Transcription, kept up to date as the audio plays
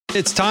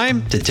It's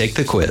time to take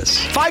the quiz.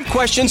 5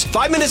 questions,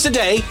 5 minutes a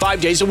day,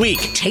 5 days a week.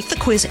 Take the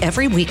quiz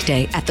every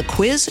weekday at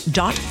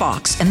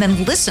thequiz.fox and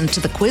then listen to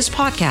the quiz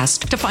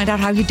podcast to find out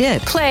how you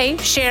did. Play,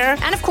 share,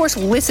 and of course,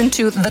 listen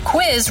to the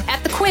quiz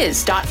at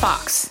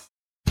thequiz.fox.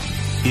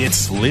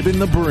 It's Living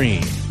the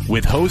Bream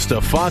with host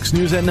of Fox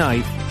News at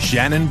Night,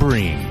 Shannon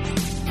Bream.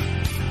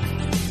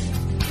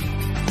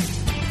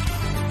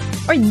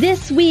 Or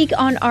this week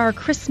on our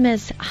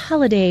Christmas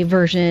holiday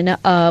version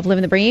of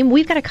Living the Bream,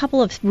 we've got a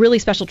couple of really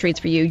special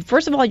treats for you.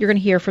 First of all, you're going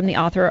to hear from the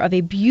author of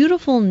a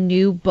beautiful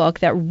new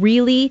book that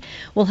really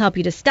will help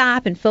you to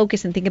stop and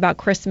focus and think about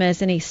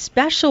Christmas in a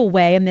special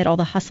way amid all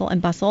the hustle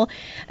and bustle.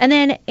 And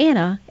then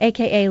Anna,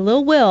 a.k.a.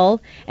 Lil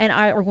Will, and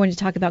I are going to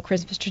talk about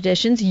Christmas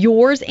traditions,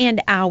 yours and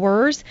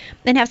ours,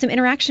 and have some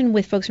interaction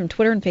with folks from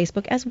Twitter and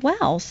Facebook as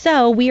well.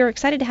 So we are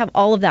excited to have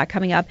all of that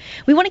coming up.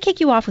 We want to kick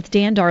you off with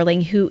Dan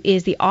Darling, who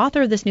is the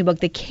author of this new book,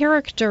 The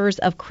Characters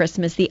of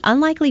Christmas, the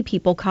unlikely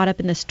people caught up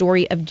in the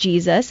story of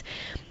Jesus.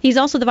 He's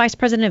also the Vice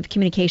President of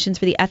Communications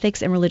for the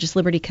Ethics and Religious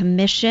Liberty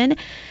Commission.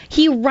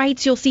 He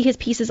writes, you'll see his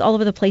pieces all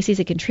over the place. He's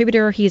a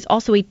contributor. He is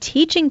also a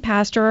teaching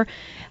pastor,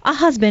 a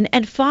husband,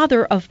 and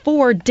father of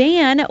 4.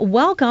 Dan,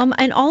 welcome.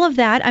 And all of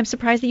that, I'm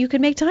surprised that you could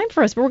make time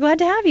for us, but we're glad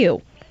to have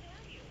you.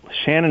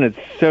 Shannon, it's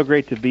so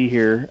great to be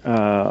here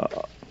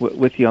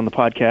with you on the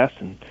podcast,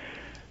 and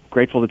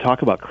grateful to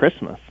talk about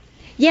Christmas.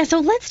 Yeah, so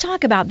let's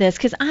talk about this,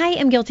 because I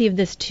am guilty of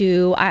this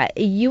too.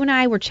 You and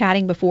I were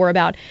chatting before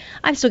about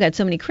I've still got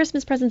so many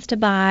Christmas presents to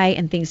buy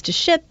and things to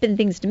ship and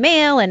things to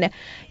mail, and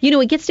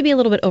it gets to be a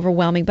little bit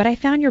overwhelming, but I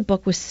found your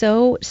book was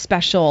so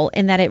special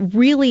in that it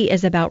really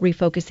is about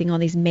refocusing on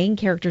these main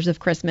characters of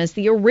Christmas,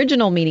 the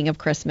original meaning of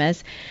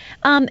Christmas.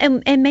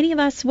 And many of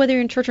us, whether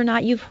you're in church or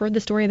not, you've heard the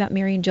story about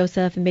Mary and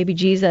Joseph and baby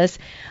Jesus,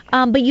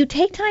 but you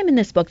take time in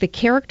this book, The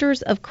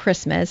Characters of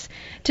Christmas,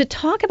 to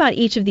talk about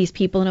each of these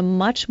people in a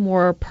much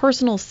more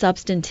personal,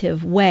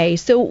 substantive way.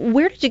 So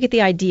where did you get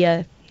the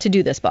idea to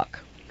do this book?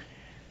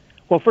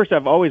 Well, first,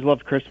 I've always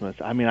loved Christmas.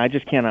 I mean, I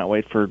just cannot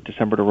wait for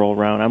December to roll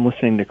around. I'm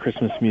listening to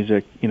Christmas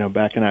music,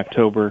 back in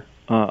October,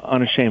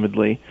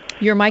 unashamedly.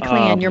 You're my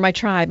clan. You're my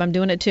tribe. I'm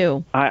doing it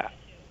too.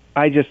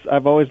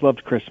 I've always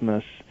loved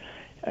Christmas,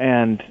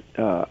 and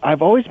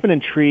I've always been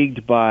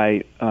intrigued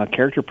by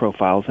character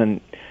profiles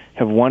and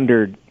have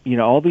wondered,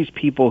 all these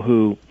people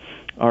who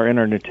are in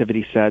our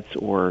nativity sets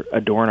or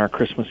adorn our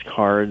Christmas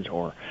cards,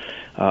 or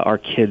our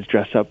kids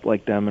dress up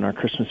like them in our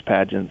Christmas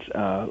pageants.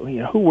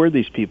 Who were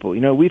these people?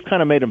 We've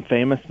kind of made them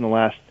famous in the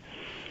last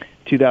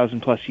 2,000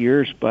 plus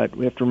years, but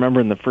we have to remember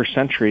in the first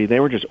century, they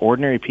were just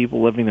ordinary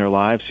people living their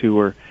lives who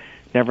were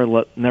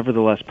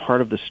nevertheless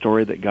part of the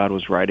story that God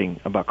was writing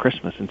about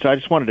Christmas. And so I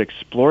just wanted to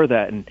explore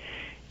that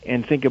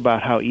and think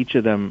about how each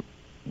of them,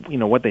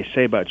 what they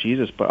say about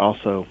Jesus, but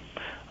also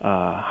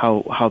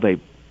how they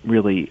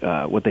really,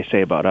 what they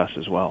say about us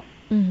as well.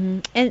 Mm-hmm.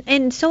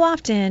 And so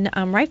often,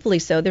 rightfully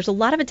so, there's a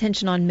lot of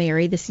attention on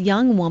Mary, this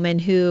young woman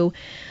who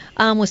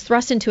was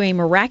thrust into a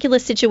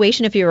miraculous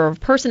situation. If you're a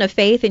person of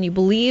faith and you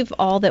believe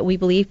all that we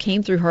believe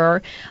came through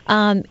her,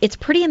 it's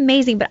pretty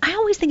amazing. But I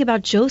always think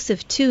about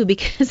Joseph, too,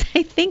 because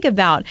I think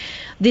about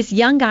this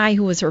young guy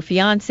who was her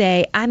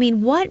fiance. I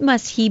mean, what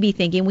must he be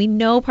thinking? We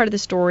know part of the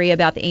story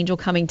about the angel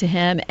coming to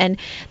him. And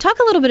talk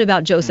a little bit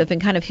about Joseph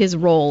and kind of his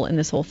role in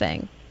this whole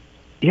thing.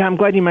 Yeah, I'm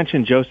glad you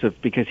mentioned Joseph,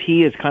 because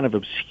he is kind of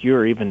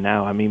obscure even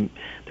now. I mean,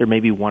 there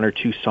may be 1 or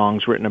 2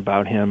 songs written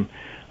about him,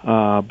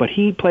 but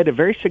he played a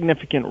very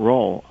significant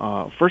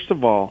role. First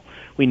of all,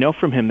 we know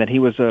from him that he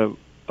was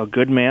a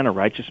good man, a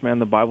righteous man.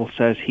 The Bible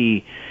says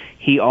he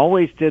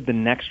always did the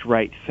next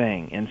right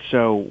thing. And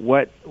so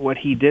what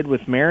he did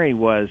with Mary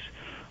was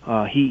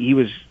he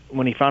was,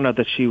 when he found out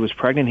that she was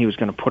pregnant, he was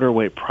going to put her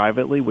away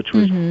privately, which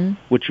was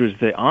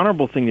the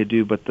honorable thing to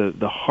do, but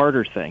the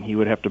harder thing. He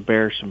would have to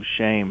bear some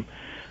shame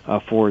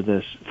for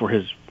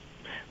his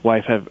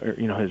wife,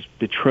 his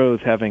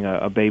betrothed having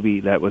a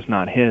baby that was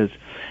not his.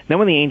 Then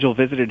when the angel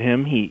visited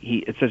him,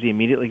 it says he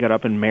immediately got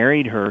up and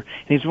married her,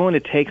 and he's willing to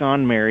take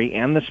on Mary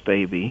and this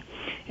baby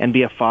and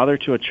be a father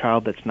to a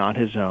child that's not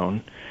his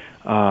own.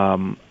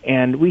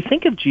 And we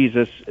think of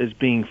Jesus as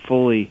being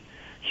fully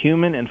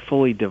human and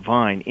fully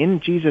divine.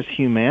 In Jesus'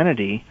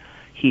 humanity,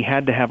 he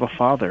had to have a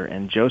father,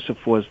 and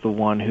Joseph was the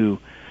one who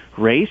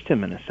raised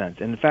him in a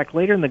sense. And in fact,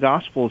 later in the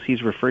Gospels,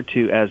 he's referred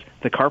to as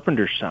the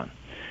carpenter's son.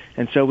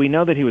 And so we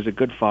know that he was a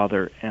good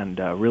father and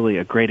really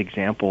a great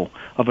example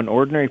of an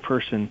ordinary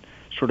person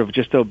sort of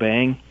just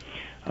obeying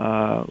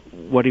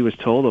what he was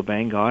told,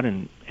 obeying God,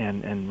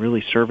 and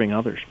really serving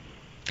others.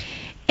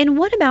 And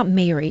what about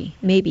Mary?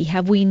 Maybe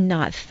have we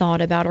not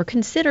thought about or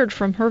considered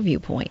from her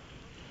viewpoint?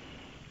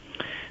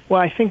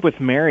 Well, I think with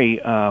Mary, we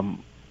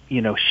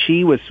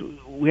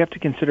have to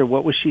consider,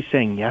 what was she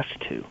saying yes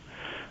to?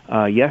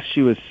 Yes,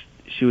 she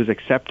was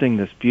accepting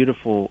this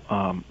beautiful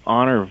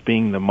honor of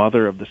being the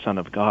mother of the Son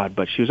of God,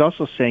 but she was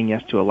also saying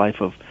yes to a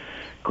life of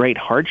great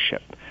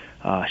hardship.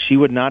 She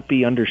would not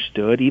be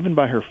understood, even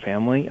by her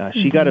family.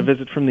 She got a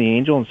visit from the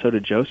angel, and so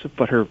did Joseph,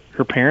 but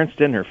her parents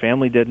didn't, her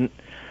family didn't.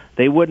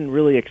 They wouldn't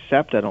really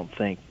accept, I don't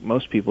think,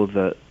 most people,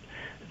 the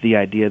the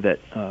idea that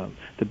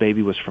the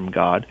baby was from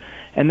God.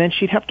 And then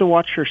she'd have to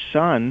watch her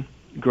son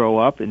grow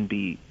up and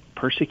be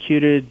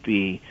persecuted,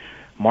 be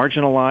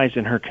marginalized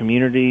in her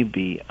community,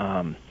 be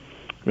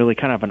really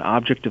kind of an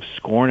object of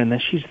scorn. And then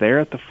she's there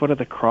at the foot of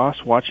the cross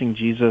watching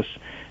Jesus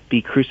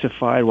be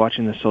crucified,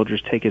 watching the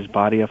soldiers take his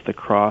body off the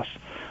cross.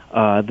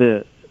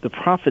 The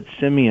prophet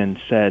Simeon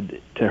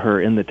said to her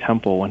in the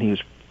temple when he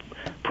was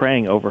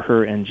praying over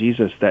her and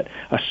Jesus that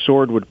a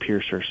sword would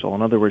pierce her soul.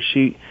 In other words,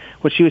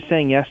 what she was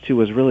saying yes to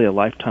was really a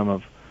lifetime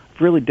of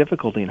really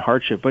difficulty and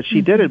hardship, but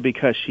she did it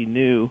because she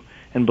knew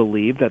and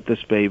believed that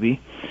this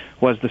baby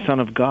was the Son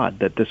of God,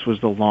 that this was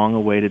the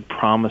long-awaited,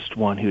 promised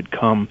one who had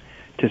come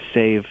to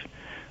save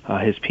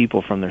his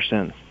people from their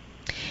sins.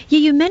 Yeah,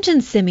 you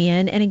mentioned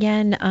Simeon, and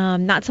again,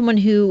 not someone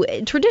who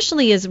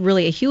traditionally is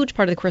really a huge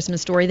part of the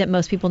Christmas story that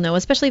most people know,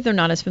 especially if they're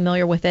not as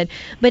familiar with it,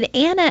 but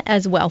Anna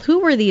as well. Who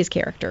were these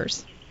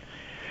characters?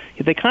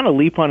 Yeah, they kind of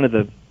leap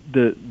onto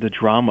the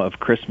drama of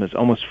Christmas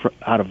almost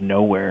out of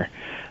nowhere.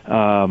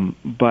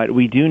 But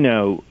we do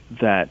know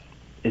that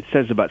it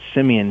says about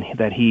Simeon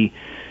that he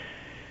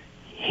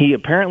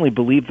apparently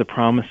believed the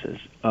promises,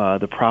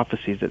 the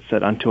prophecies that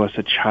said, unto us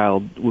a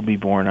child will be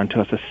born, unto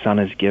us a son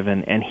is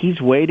given. And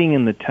he's waiting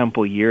in the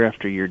temple year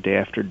after year, day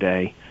after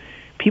day.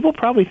 People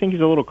probably think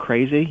he's a little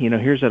crazy. You know,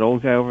 here's that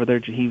old guy over there.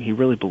 He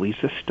really believes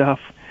this stuff.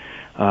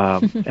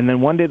 And then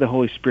one day the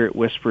Holy Spirit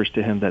whispers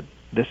to him that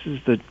this is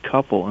the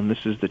couple and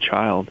this is the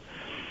child.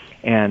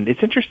 And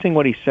it's interesting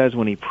what he says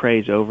when he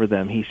prays over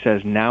them. He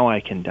says, now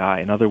I can die.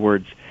 In other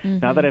words,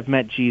 now that I've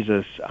met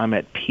Jesus, I'm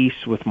at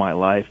peace with my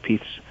life,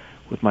 peace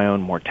with my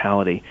own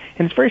mortality.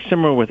 And it's very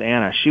similar with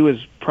Anna. She was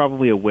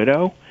probably a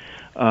widow.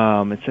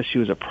 It says she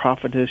was a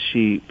prophetess.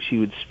 She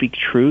would speak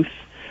truth.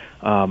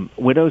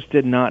 Widows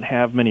did not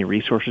have many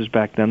resources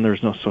back then. There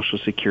was no Social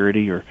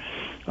Security or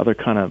other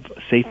kind of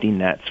safety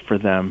nets for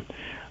them.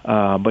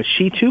 But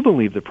she too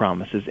believed the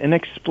promises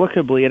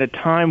inexplicably at a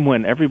time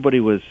when everybody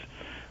was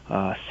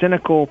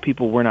cynical.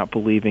 People were not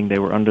believing. They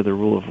were under the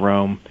rule of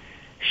Rome.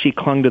 She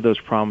clung to those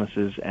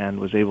promises and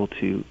was able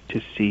to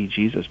see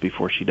Jesus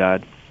before she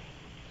died.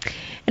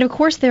 And of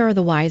course, there are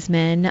the wise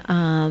men,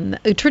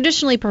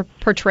 traditionally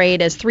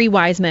portrayed as three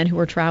wise men who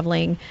were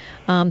traveling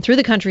through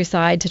the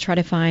countryside to try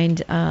to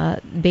find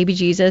baby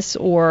Jesus,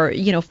 or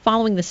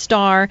following the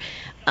star.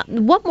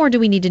 What more do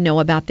we need to know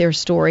about their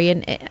story?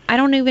 And I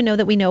don't even know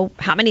that we know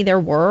how many there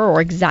were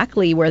or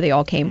exactly where they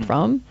all came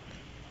from.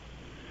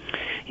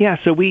 Yeah,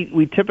 so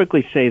we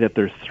typically say that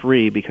there's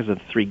three because of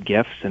the three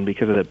gifts and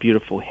because of that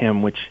beautiful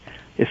hymn, which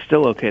is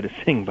still okay to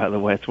sing, by the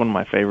way. It's one of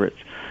my favorites.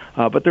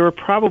 But there were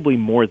probably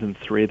more than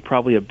three. It's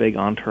probably a big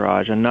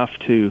entourage, enough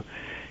to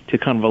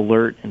kind of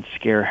alert and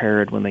scare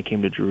Herod when they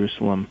came to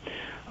Jerusalem.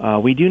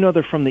 We do know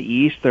they're from the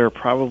east. They're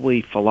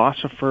probably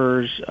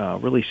philosophers,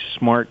 really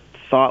smart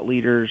thought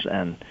leaders,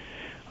 and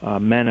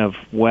men of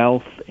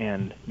wealth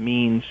and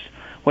means.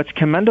 What's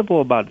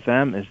commendable about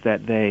them is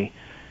that they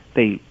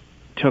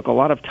took a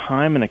lot of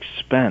time and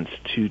expense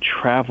to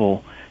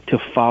travel to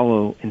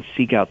follow and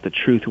seek out the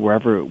truth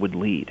wherever it would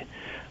lead.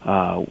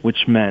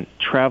 Which meant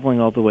traveling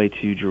all the way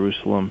to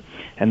Jerusalem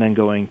and then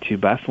going to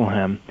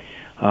Bethlehem.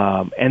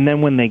 And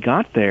then when they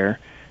got there,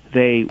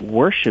 they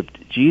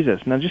worshipped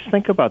Jesus. Now just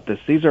think about this.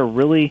 These are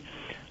really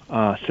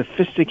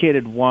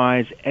sophisticated,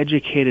 wise,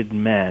 educated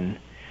men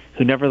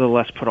who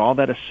nevertheless put all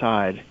that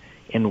aside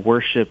and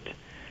worshipped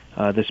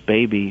this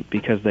baby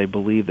because they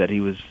believed that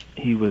he was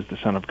the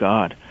Son of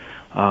God.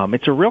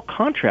 It's a real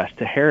contrast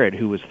to Herod,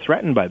 who was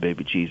threatened by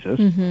baby Jesus.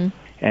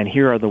 And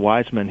here are the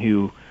wise men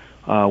who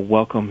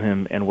welcome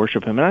him and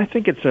worship him. And I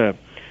think it's a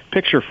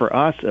picture for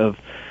us of,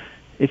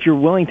 if you're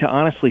willing to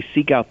honestly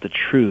seek out the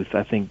truth,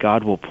 I think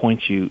God will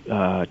point you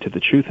to the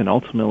truth. And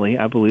ultimately,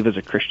 I believe as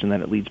a Christian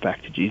that it leads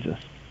back to Jesus.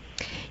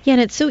 Yeah,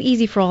 and it's so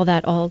easy for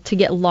all to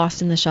get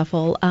lost in the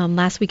shuffle.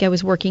 Last week I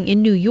was working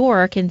in New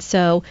York, and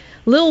so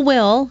Lil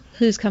Will,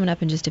 who's coming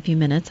up in just a few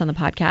minutes on the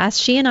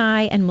podcast, she and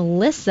I and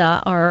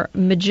Melissa, our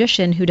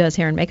magician who does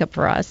hair and makeup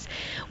for us,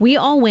 we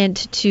all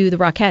went to the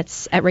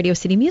Rockettes at Radio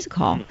City Music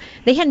Hall.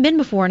 They hadn't been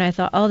before, and I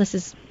thought,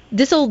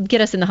 this will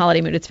get us in the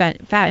holiday mood. It's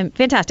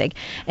fantastic.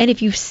 And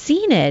if you've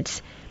seen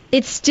it,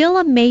 it's still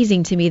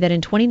amazing to me that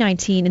in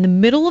 2019, in the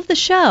middle of the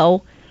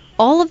show,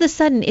 all of a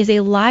sudden is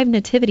a live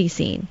nativity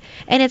scene.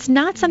 And it's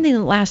not something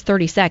that lasts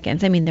 30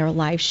 seconds. I mean, there are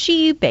live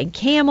sheep and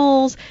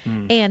camels,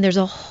 and there's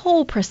a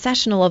whole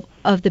processional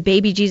of the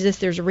baby Jesus.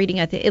 There's a reading,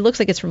 it looks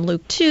like it's from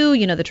Luke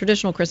 2, the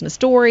traditional Christmas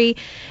story.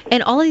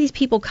 And all of these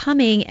people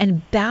coming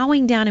and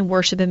bowing down in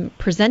worship and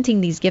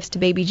presenting these gifts to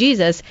baby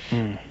Jesus.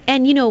 And,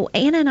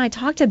 Anna and I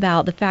talked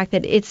about the fact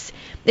that it's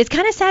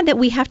kind of sad that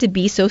we have to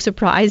be so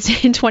surprised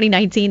in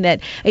 2019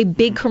 that a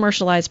big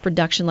commercialized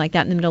production like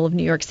that in the middle of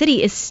New York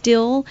City is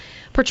still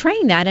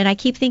portraying that. And I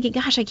keep thinking,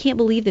 gosh, I can't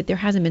believe that there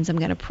hasn't been some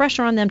kind of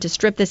pressure on them to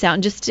strip this out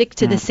and just stick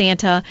to the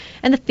Santa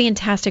and the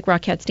fantastic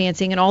Rockettes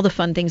dancing and all the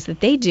fun things that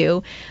they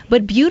do.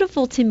 But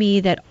beautiful to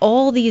me that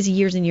all these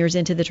years and years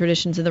into the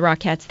traditions of the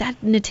Rockettes,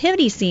 that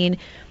nativity scene,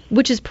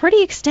 which is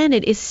pretty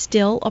extended, is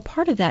still a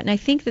part of that. And I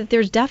think that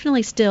there's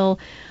definitely still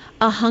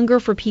a hunger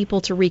for people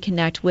to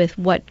reconnect with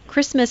what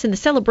Christmas and the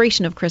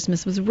celebration of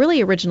Christmas was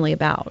really originally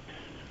about.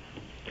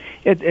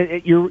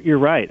 You're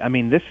right. I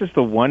mean, this is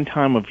the one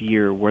time of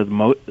year where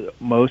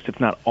most, if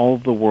not all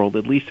of the world,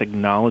 at least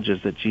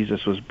acknowledges that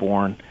Jesus was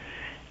born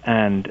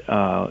and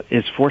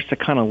is forced to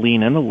kind of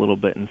lean in a little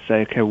bit and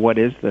say, okay, what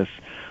is this?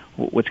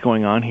 What's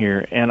going on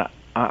here? And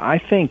I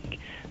think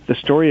the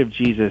story of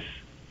Jesus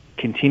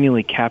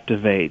continually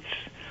captivates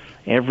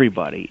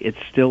everybody. It's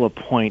still a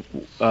point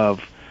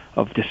of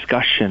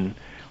discussion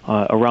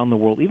around the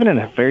world, even in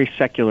a very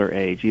secular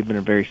age, even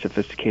a very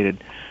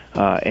sophisticated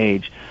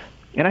age.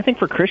 And I think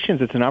for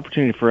Christians, it's an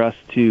opportunity for us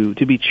to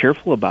be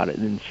cheerful about it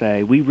and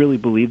say, we really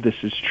believe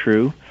this is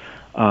true.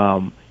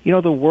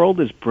 The world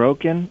is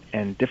broken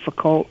and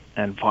difficult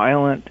and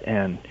violent,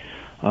 and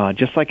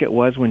just like it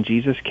was when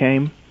Jesus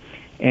came.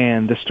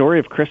 And the story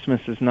of Christmas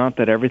is not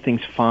that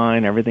everything's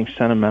fine, everything's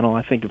sentimental.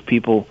 I think of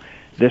people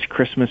this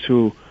Christmas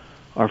who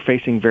are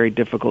facing very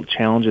difficult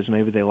challenges.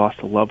 Maybe they lost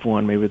a loved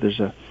one. Maybe there's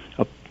a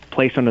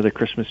place under the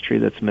Christmas tree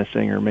that's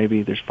missing, or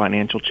maybe there's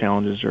financial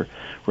challenges or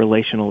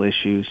relational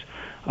issues.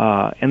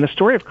 And the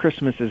story of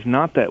Christmas is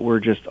not that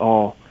we're just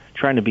all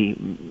trying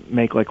to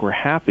make like we're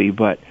happy,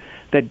 but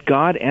that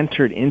God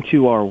entered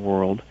into our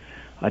world,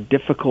 a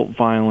difficult,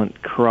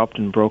 violent, corrupt,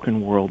 and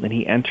broken world, and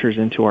he enters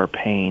into our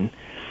pain,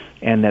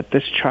 and that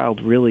this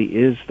child really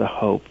is the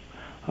hope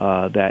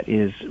that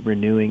is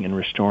renewing and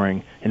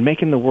restoring and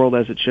making the world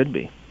as it should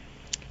be.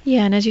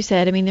 Yeah, and as you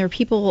said, I mean, there are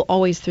people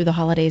always through the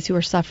holidays who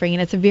are suffering,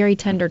 and it's a very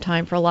tender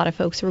time for a lot of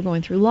folks who are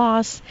going through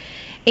loss.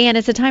 And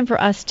it's a time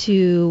for us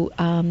to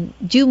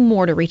do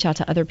more to reach out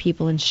to other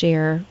people and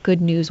share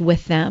good news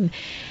with them.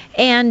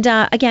 And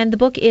again, the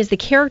book is The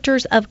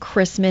Characters of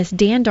Christmas.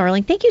 Dan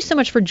Darling, thank you so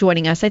much for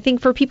joining us. I think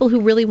for people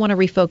who really want to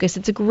refocus,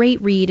 it's a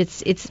great read.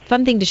 It's a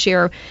fun thing to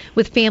share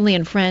with family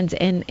and friends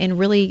and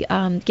really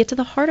get to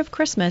the heart of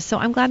Christmas. So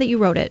I'm glad that you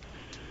wrote it.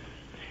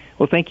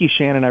 Well, thank you,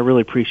 Shannon. I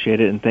really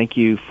appreciate it, and thank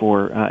you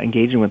for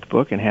engaging with the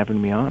book and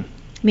having me on.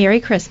 Merry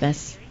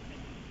Christmas.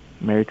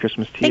 Merry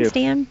Christmas to you. Thanks,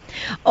 Dan.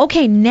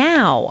 Okay,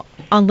 now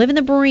on Living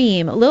the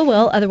Bream, Lil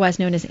Will, otherwise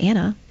known as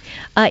Anna,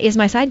 is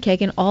my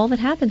sidekick in all that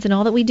happens and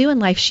all that we do in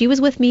life. She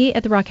was with me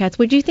at the Rockettes.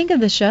 What did you think of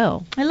the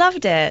show? I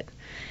loved it.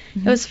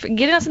 It was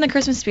getting us in the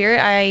Christmas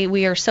spirit.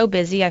 We are so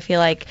busy. I feel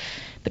like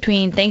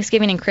between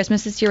Thanksgiving and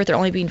Christmas this year, with there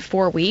only being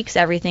 4 weeks,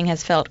 everything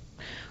has felt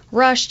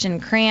rushed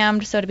and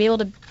crammed. So to be able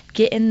to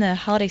get in the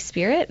holiday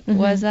spirit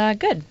was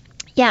good.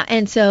 Yeah,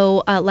 and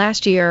so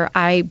last year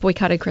I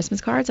boycotted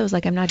Christmas cards. I was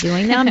like, I'm not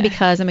doing them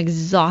because I'm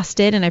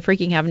exhausted and I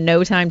freaking have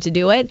no time to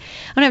do it.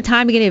 I don't have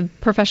time to get any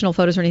professional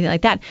photos or anything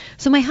like that.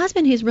 So my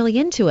husband, who's really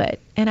into it,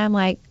 and I'm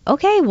like,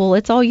 okay, well,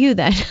 it's all you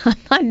then.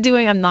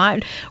 I'm not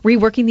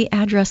reworking the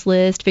address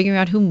list, figuring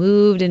out who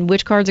moved and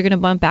which cards are going to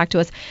bump back to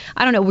us.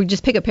 I don't know. We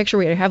just pick a picture,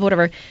 we have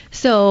whatever.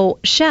 So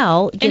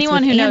Shell gets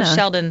Anyone with who Anna. knows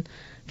Sheldon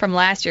from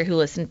last year, who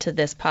listened to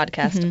this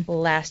podcast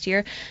last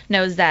year,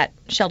 knows that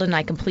Sheldon and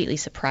I completely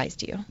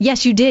surprised you.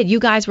 Yes, you did. You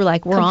guys were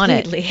like, we're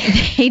completely on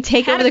it. They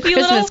take over the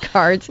Christmas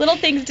cards. Little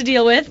things to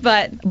deal with,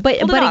 but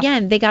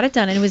again, they got it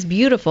done, and it was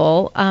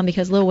beautiful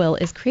because Lil Will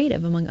is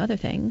creative, among other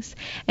things,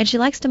 and she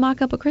likes to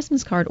mock up a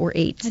Christmas card or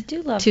 8. I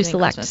do love to doing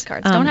select Christmas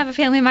cards. Don't have a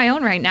family of my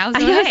own right now, so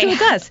I know, hey, so it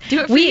does. Do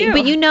it for you.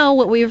 But you know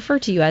what we refer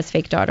to you as,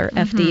 fake daughter,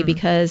 FD,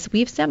 because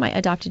we've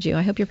semi-adopted you.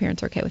 I hope your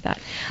parents are okay with that.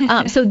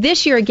 So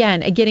this year,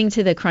 again, getting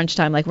to the crunch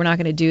time, like we're not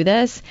going to do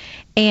this.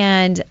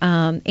 And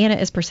Anna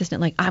is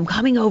persistent, like, I'm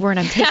coming over and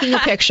I'm taking a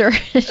picture.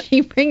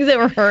 She brings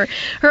over her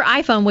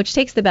iPhone, which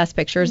takes the best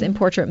pictures in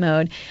portrait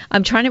mode.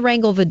 I'm trying to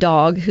wrangle the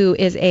dog, who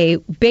is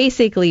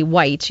basically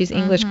white. She's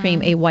English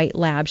cream, a white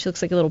lab. She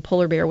looks like a little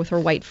polar bear with her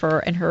white fur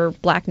and her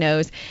black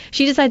nose.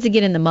 She decides to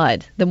get in the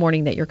mud the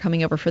morning that you're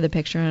coming over for the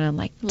picture. And I'm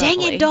like,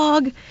 dang it,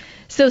 dog.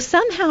 So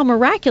somehow,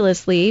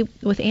 miraculously,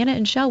 with Anna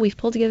and Shell, we've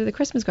pulled together the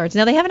Christmas cards.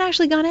 Now, they haven't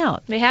actually gone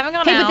out. They haven't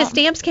gone out. Hey, but the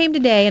stamps came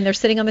today, and they're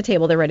sitting on the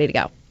table. They're ready to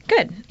go.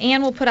 Good.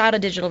 And we'll put out a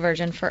digital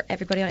version for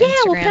everybody on Instagram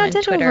we'll put out a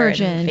digital Twitter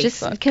version, and Facebook.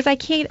 just because I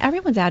can't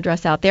everyone's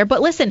address out there.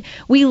 But listen,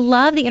 we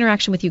love the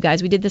interaction with you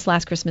guys. We did this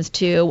last Christmas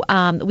too.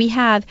 We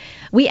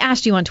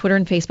asked you on Twitter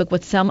and Facebook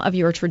what some of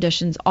your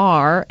traditions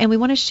are, and we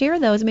want to share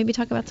those and maybe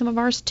talk about some of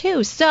ours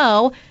too.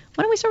 So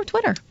why don't we start with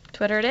Twitter?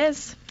 Twitter it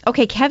is.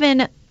 Okay,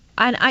 Kevin.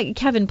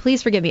 Kevin,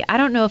 please forgive me. I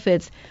don't know if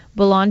it's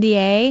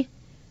Bollandier.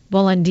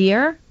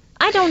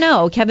 I don't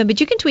know, Kevin, but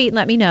you can tweet and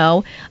let me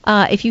know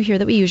if you hear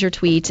that we use your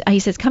tweet. He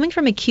says, coming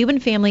from a Cuban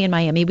family in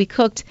Miami, we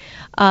cooked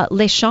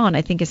lechon,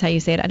 I think is how you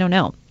say it. I don't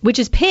know, which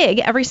is pig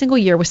every single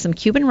year with some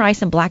Cuban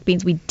rice and black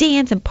beans. We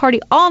dance and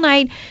party all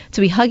night.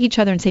 So we hug each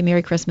other and say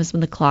Merry Christmas when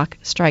the clock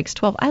strikes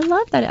 12. I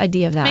love that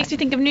idea of that. Makes me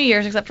think of New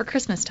Year's except for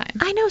Christmas time.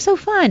 I know, so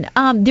fun.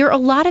 There are a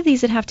lot of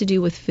these that have to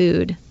do with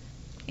food.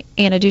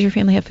 Anna, does your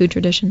family have food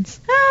traditions?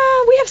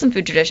 We have some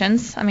food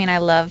traditions. I mean, I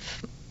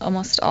love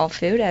almost all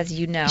food, as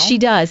you know. She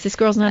does. This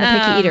girl's not a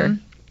picky eater.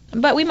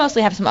 But we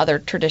mostly have some other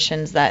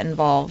traditions that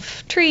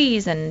involve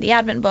trees and the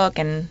Advent book,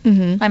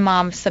 and my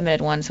mom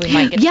submitted one, so we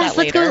might get to that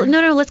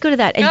later. Let's go to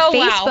that. And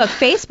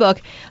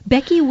Facebook,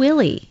 Becky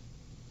Willie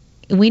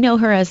We know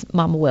her as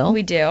Mama Will.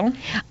 We do.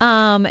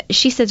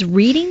 She says,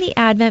 reading the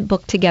Advent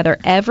book together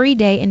every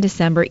day in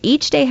December.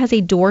 Each day has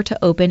a door to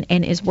open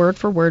and is word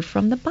for word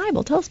from the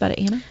Bible. Tell us about it,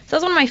 Anna. So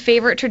that's one of my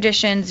favorite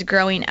traditions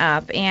growing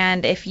up.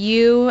 And if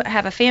you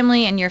have a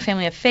family and you're a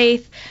family of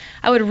faith,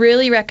 I would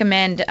really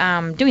recommend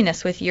doing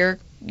this with your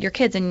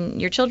kids and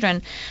your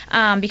children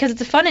because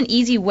it's a fun and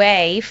easy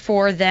way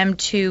for them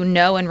to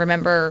know and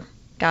remember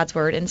God's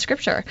word in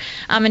Scripture.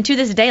 And to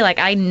this day, like,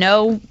 I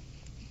know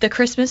the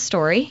Christmas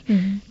story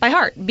by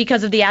heart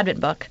because of the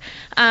Advent book.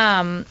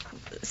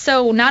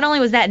 So not only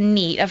was that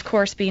neat, of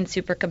course, being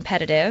super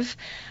competitive,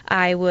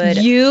 I would...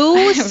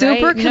 You?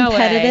 Super right?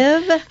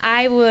 competitive?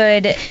 No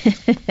way.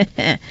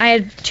 I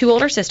had 2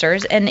 older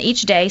sisters, and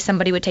each day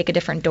somebody would take a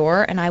different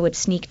door, and I would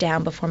sneak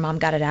down before Mom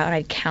got it out, and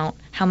I'd count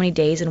how many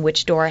days and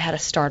which door I had to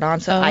start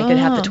on so I could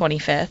have the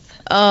 25th.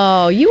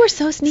 Oh, you were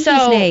so sneaky,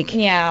 Snake.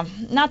 Yeah,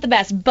 not the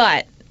best,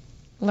 but...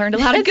 learned a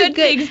lot of good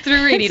things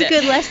through reading it. It's a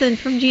good lesson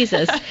from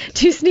Jesus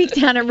to sneak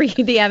down and read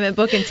the Advent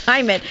book and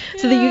time it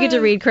so that you get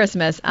to read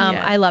Christmas.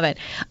 I love it.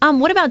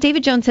 What about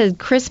David Jones says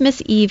Christmas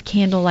Eve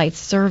candlelight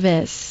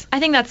service? I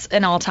think that's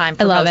an all-time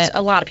for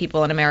a lot of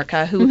people in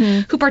America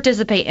who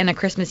participate in a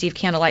Christmas Eve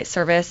candlelight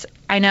service.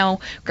 I know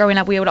growing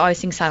up we would always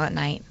sing Silent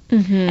Night.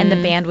 And the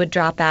band would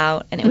drop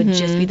out, and it would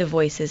just be the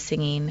voices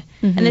singing.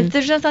 And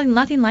there's just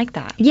nothing like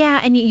that. Yeah,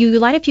 and you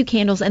light a few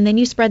candles, and then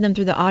you spread them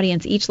through the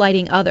audience, each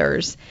lighting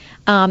others.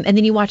 And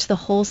then you watch the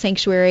whole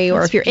sanctuary,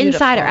 or if you're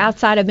inside or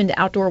outside, I've been to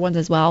outdoor ones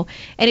as well.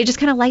 And it just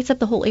kind of lights up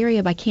the whole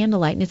area by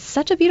candlelight, and it's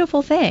such a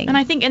beautiful thing. And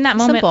I think in that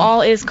moment,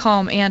 all is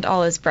calm and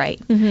all is bright.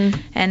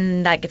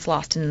 And that gets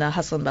lost in the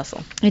hustle and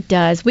bustle. It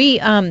does. We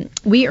are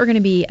going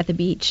to be at the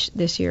beach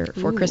this year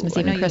for Christmas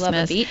Eve and Christmas. You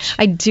love the beach.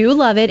 I do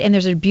love it, and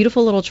there's a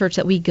beautiful little church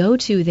that we go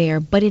to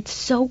there, but it's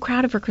so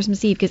crowded for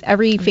Christmas Eve because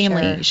every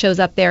family shows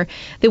up there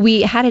that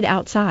we had it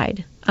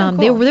outside.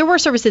 There were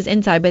services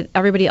inside, but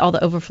all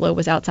the overflow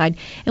was outside,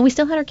 and we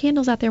still had our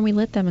candles out there and we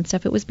lit them and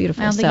stuff. It was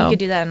beautiful. I don't think you could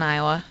do that in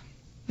Iowa.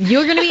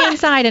 You're going to be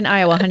inside in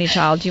Iowa, honey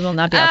child. You will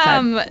not be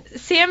outside.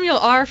 Samuel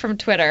R. from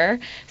Twitter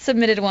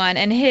submitted one,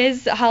 and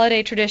his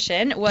holiday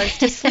tradition was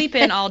to sleep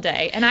in all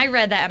day. And I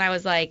read that, and I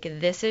was like,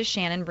 this is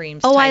Shannon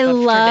Bream's type of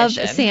tradition. Oh, I love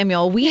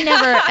Samuel. We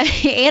never,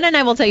 Anna and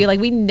I will tell you,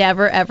 like, we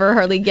never, ever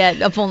hardly get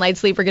a full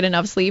night's sleep or get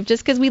enough sleep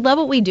just because we love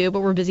what we do,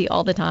 but we're busy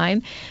all the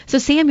time. So,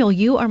 Samuel,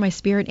 you are my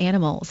spirit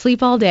animal.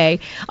 Sleep all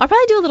day. I'll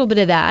probably do a little bit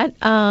of that.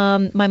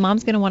 My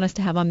mom's going to want us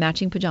to have on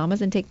matching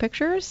pajamas and take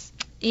pictures.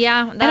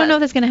 Yeah. I don't know if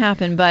that's going to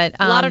happen, but...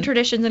 a lot of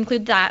traditions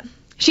include that.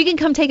 She can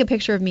come take a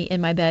picture of me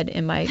in my bed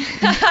in my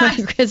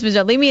Christmas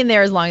jar. Leave me in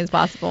there as long as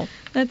possible.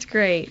 That's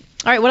great.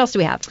 All right, what else do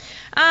we have?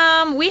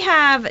 We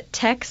have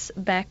Tex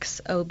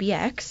Bex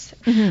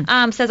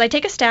OBX. Says, I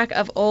take a stack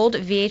of old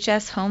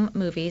VHS home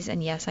movies,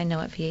 and yes, I know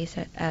what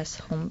VHS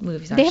home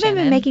movies are. They haven't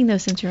been making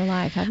those since you're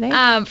alive, have they?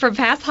 From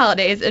past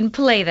holidays, and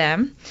play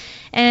them.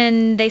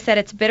 And they said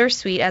it's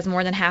bittersweet as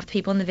more than half the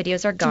people in the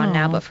videos are gone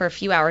now, but for a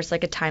few hours,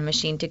 like a time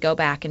machine to go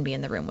back and be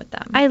in the room with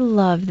them. I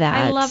love that.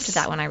 I loved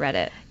that when I read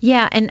it.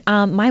 Yeah, and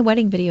my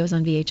wedding video is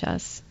on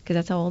VHS because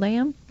that's how old I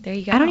am. There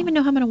you go. I don't even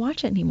know how I'm going to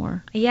watch it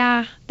anymore.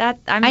 Yeah,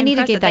 I need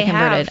to get that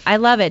converted. I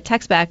love it.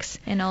 Tex Bex.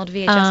 An old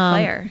VHS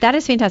player. That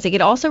is fantastic.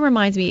 It also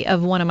reminds me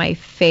of one of my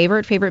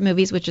favorite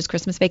movies, which is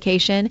Christmas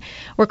Vacation,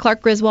 where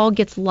Clark Griswold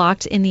gets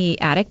locked in the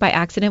attic by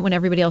accident when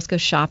everybody else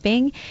goes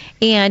shopping,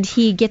 and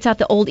he gets out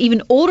the old,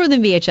 even older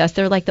than VHS.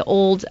 They're like the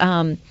old,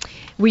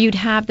 where you'd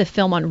have the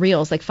film on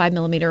reels, like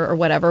 5mm or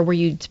whatever, where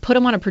you'd put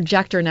them on a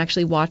projector and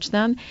actually watch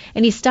them.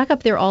 And he's stuck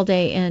up there all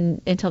day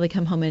until they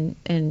come home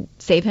and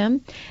save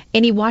him.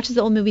 And he watches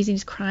the old movies and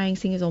he's crying,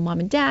 seeing his old mom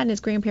and dad and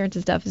his grandparents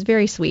and stuff. It's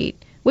very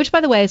sweet. Which,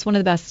 by the way, is one of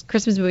the best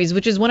Christmas movies,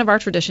 which is one of our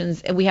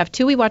traditions. We have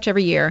 2 we watch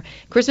every year.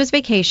 Christmas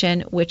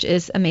Vacation, which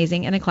is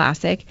amazing and a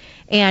classic.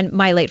 And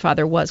my late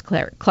father was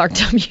Clark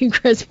W.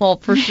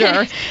 Griswold for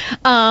sure.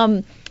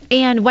 And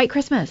White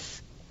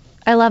Christmas.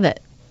 I love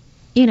it.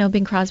 You know,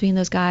 Bing Crosby and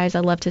those guys.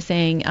 I love to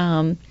sing.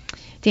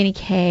 Danny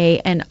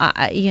Kaye and,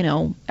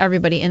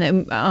 everybody.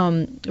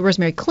 And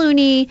Rosemary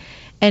Clooney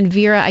and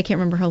Vera, I can't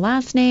remember her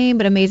last name,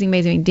 but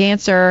amazing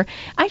dancer.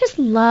 I just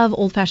love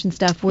old-fashioned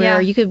stuff where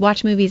you could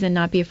watch movies and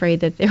not be afraid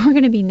that there were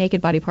going to be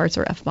naked body parts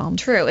or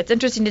F-bombs. True. It's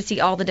interesting to see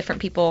all the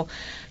different people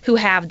who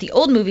have the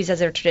old movies as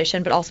their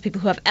tradition, but also people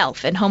who have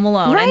Elf and Home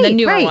Alone and the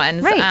newer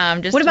ones.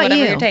 Right. Just what about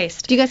whatever you? Your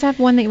taste. Do you guys have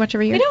one that you watch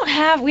every year?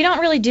 We don't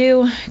really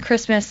do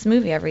Christmas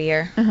movie every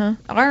year.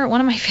 One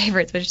of my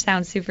favorites, which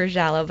sounds super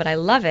shallow, but I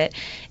love it,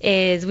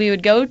 is we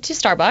would go to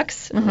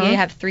Starbucks. We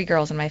have 3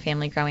 girls in my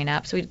family growing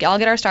up, so we'd all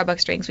get our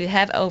Starbucks drinks. We'd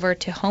head over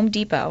to Home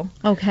Depot.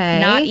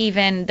 Okay. Not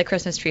even the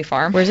Christmas tree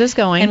farm. Where's this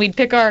going? And we'd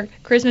pick our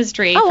Christmas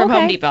tree from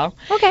Home Depot.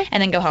 Okay.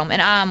 And then go home.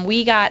 And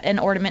we got an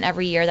ornament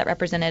every year that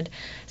represented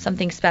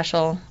something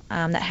special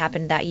that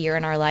happened that year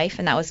in our life,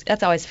 and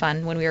that's always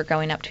fun when we were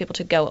growing up to be able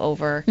to go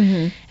over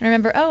and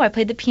remember, I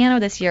played the piano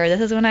this year.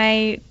 This is when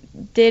I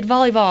did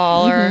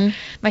volleyball, or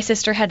my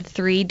sister had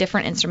 3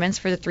 different instruments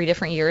for the 3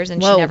 different years,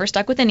 and she never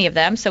stuck with any of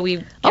them, so we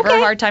give her a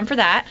hard time for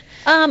that.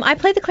 I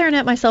played the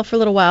clarinet myself for a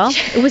little while.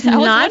 It was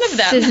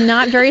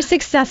not very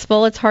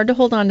successful. It's hard to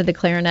hold on to the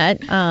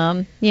clarinet.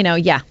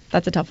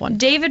 That's a tough one.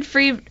 David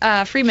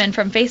Freeman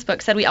from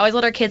Facebook said we always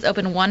let our kids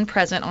open one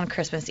present on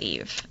Christmas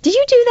Eve. Did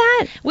you do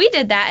that? We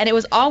did that, and it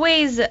was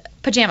always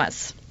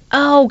pajamas.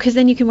 Oh, because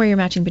then you can wear your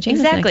matching pajamas.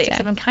 Exactly. Next day.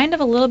 Except I'm kind of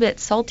a little bit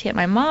salty at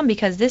my mom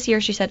because this year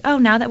she said, "Oh,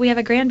 now that we have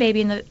a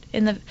grandbaby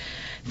in the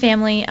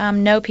family,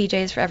 no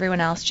PJs for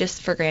everyone else,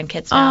 just for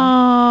grandkids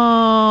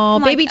now." Oh,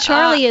 baby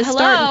Charlie is hello?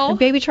 starting.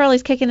 Baby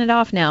Charlie's kicking it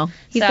off now.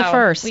 He's the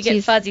first. We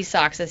get fuzzy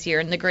socks this year,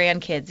 and the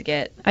grandkids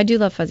get. I do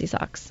love fuzzy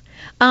socks.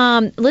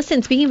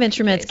 Listen, speaking of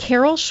instruments,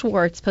 Carol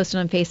Schwartz posted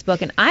on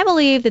Facebook, and I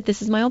believe that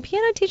this is my old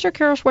piano teacher,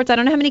 Carol Schwartz. I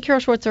don't know how many Carol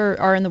Schwartz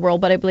are in the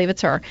world, but I believe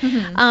it's her.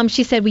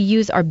 She said, we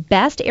use our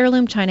best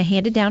heirloom china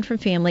handed down from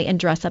family and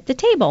dress up the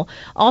table.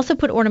 Also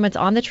put ornaments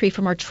on the tree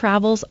from our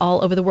travels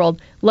all over the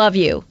world. Love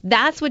you.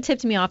 That's what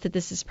tipped me off that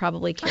this is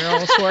probably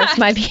Carol Schwartz,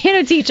 my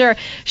piano teacher.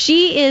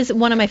 She is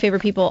one of my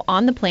favorite people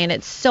on the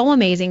planet. So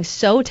amazing,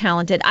 so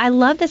talented. I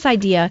love this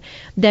idea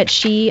that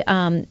she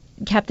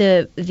kept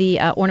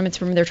the ornaments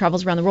from their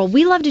travels around the world.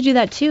 We love to do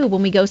that too.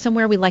 When we go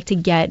somewhere, we like to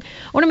get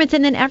ornaments,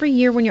 and then every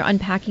year when you're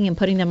unpacking and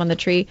putting them on the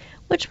tree,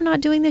 which we're not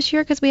doing this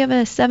year because we have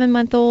a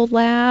 7-month-old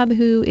lab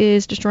who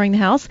is destroying the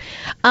house,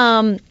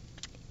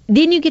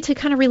 then you get to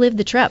kind of relive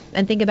the trip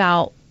and think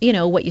about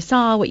what you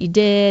saw, what you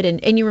did,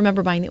 and you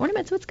remember buying the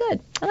ornaments, so it's good.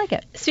 I like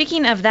it.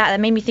 Speaking of that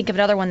made me think of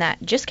another one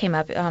that just came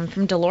up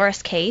from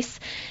Dolores Case,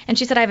 and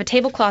she said, I have a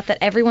tablecloth that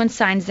everyone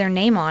signs their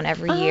name on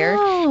every year,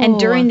 and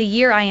during the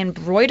year I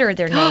embroider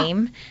their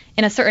name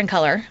in a certain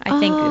color, I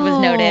think it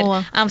was noted,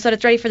 so that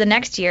it's ready for the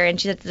next year, and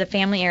she said it's a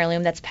family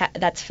heirloom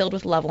that's filled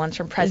with loved ones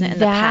from present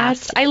and the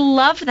past. I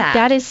love that.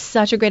 That is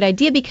such a great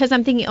idea because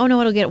I'm thinking, oh no,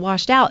 it'll get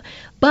washed out.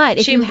 But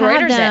if you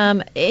have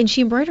them, and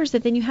she embroiders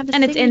it, then you have the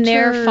signatures. And it's in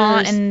their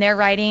font and their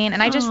writing.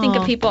 And I just think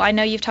of people, I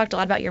know you've talked a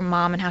lot about your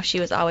mom and how she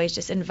was always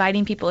just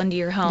inviting people into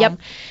your home.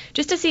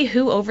 Just to see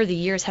who over the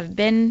years have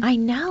been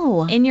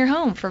in your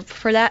home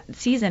for that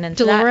season and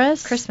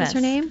Dolores, for that Christmas. Is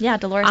her name? Yeah,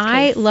 Dolores Case.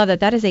 I love that.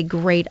 That is a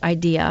great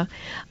idea.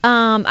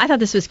 I thought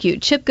this was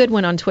cute. Chip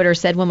Goodwin on Twitter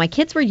said, when my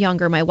kids were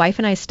younger, my wife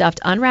and I stuffed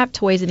unwrapped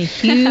toys in a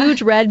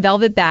huge red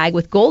velvet bag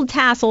with gold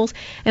tassels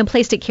and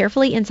placed it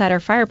carefully inside our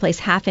fireplace,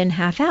 half in,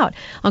 half out.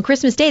 On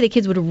Christmas Day, the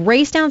kids would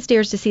race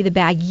downstairs to see the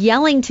bag,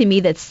 yelling to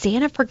me that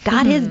Santa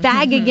forgot his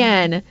bag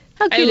again.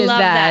 How cute is that? I love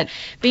that.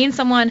 Being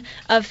someone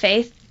of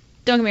faith,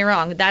 don't get me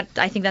wrong,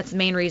 I think that's the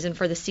main reason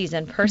for the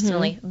season,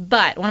 personally.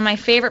 But one of my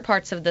favorite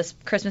parts of this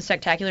Christmas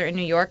Spectacular in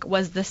New York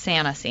was the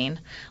Santa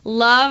scene.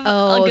 Love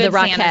a good the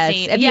Santa Rockettes.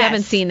 scene. If you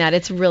haven't seen that,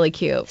 it's really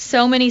cute.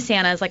 So many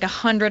Santas, like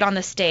 100 on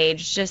the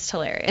stage, just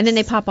hilarious. And then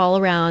they pop all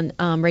around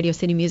Radio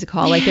City Music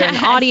Hall. Like they're in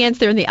the audience,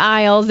 they're in the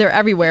aisles, they're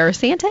everywhere.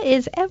 Santa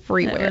is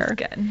everywhere.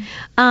 That was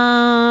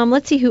good.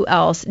 Let's see who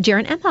else.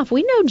 Jaren Emhoff.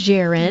 We know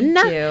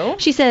Jaren. We do.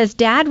 She says,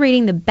 Dad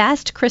reading the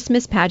best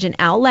Christmas pageant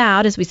out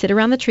loud as we sit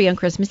around the tree on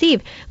Christmas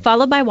Eve,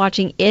 followed by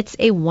watching It's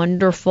a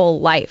Wonderful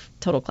Life.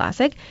 Total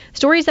classic.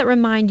 Stories that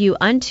remind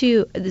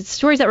unto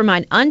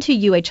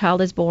you a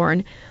child is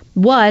born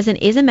was and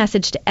is a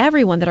message to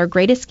everyone that our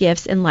greatest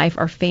gifts in life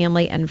are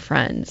family and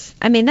friends.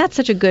 I mean, that's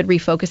such a good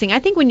refocusing. I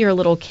think when you're a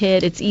little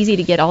kid, it's easy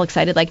to get all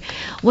excited, like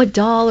what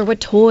doll or what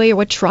toy or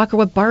what truck or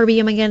what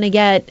Barbie am I going to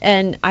get?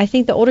 And I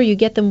think the older you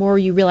get, the more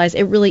you realize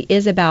it really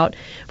is about,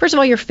 first of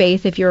all, your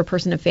faith, if you're a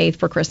person of faith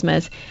for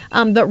Christmas,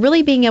 but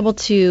really being able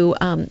to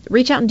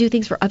reach out and do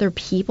things for other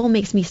people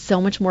makes me so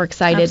much more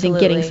excited than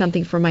getting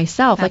something for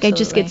myself. Like I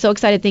just get so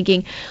excited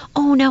thinking,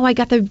 oh, now I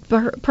got the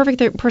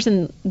perfect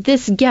person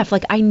this gift.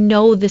 Like I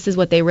know this is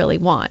what they really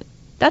want.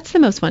 That's the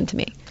most fun to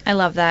me. I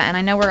love that, and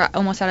I know we're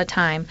almost out of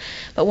time,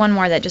 but one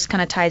more that just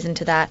kind of ties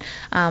into that,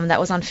 that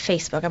was on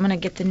Facebook. I'm going to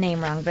get the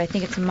name wrong, but I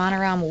think it's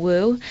Monoram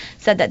Wu,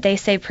 said that they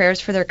say prayers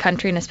for their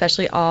country and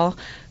especially all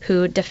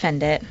who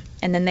defend it,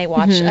 and then they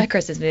watch a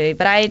Christmas movie.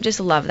 But I just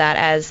love that,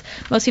 as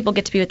most people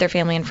get to be with their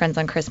family and friends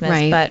on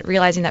Christmas, but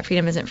realizing that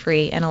freedom isn't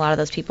free, and a lot of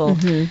those people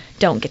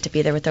don't get to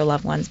be there with their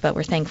loved ones, but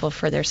we're thankful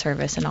for their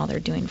service and all they're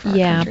doing for our country.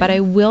 Yeah, but I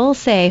will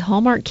say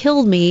Hallmark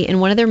killed me in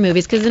one of their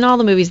movies, because in all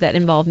the movies that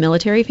involve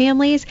military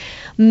families,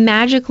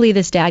 magically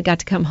this dad got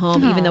to come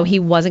home, even though he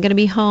wasn't going to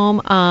be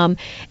home.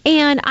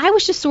 And I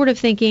was just sort of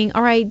thinking,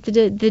 all right,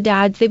 the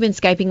dads, they've been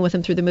Skyping with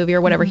him through the movie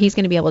or whatever, he's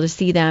going to be able to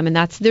see them, and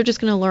they're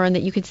just going to learn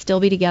that you could still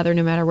be together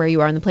no matter where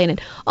you are on the planet.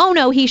 Oh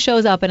no, he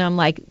shows up and I'm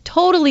like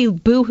totally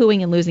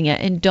boo-hooing and losing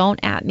it. And don't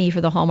at me for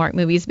the Hallmark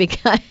movies,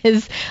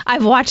 because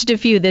I've watched a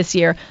few this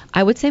year.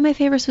 I would say my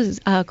favorite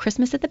was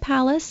Christmas at the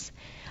Palace,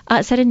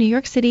 set in New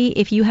York City.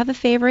 If you have a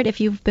favorite,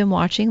 if you've been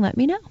watching, let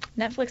me know.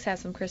 Netflix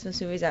has some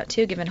Christmas movies out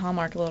too, giving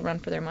Hallmark a little run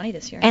for their money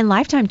this year. And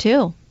Lifetime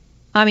too.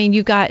 I mean,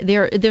 you've got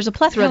there's a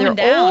plethora.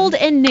 They're old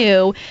and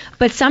new,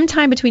 but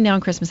sometime between now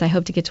and Christmas, I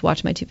hope to get to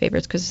watch my two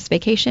favorites, Christmas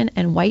Vacation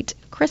and White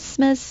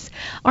Christmas.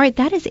 All right,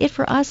 that is it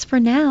for us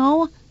for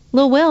now.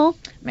 Lil Will.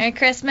 Merry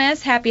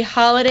Christmas, Happy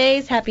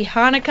Holidays, Happy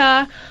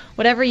Hanukkah,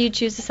 whatever you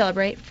choose to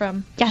celebrate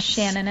from Yes.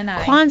 Shannon and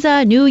I.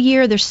 Kwanzaa, New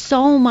Year, there's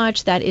so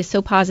much that is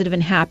so positive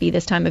and happy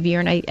this time of year,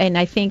 and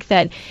I think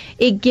that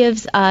it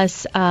gives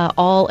us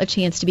all a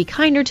chance to be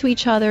kinder to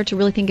each other, to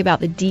really think about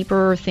the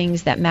deeper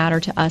things that matter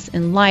to us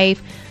in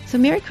life. So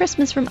Merry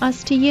Christmas from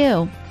us to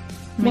you.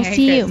 We'll Merry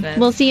see Christmas. you.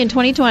 We'll see you in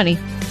 2020.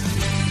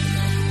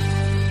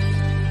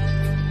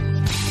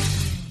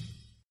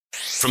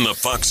 From the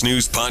Fox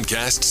News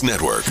Podcasts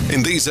Network.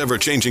 In these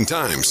ever-changing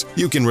times,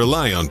 you can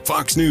rely on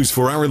Fox News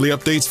for hourly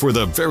updates for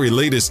the very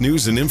latest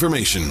news and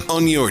information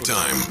on your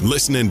time.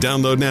 Listen and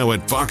download now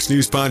at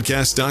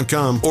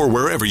foxnewspodcast.com or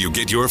wherever you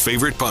get your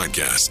favorite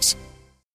podcasts.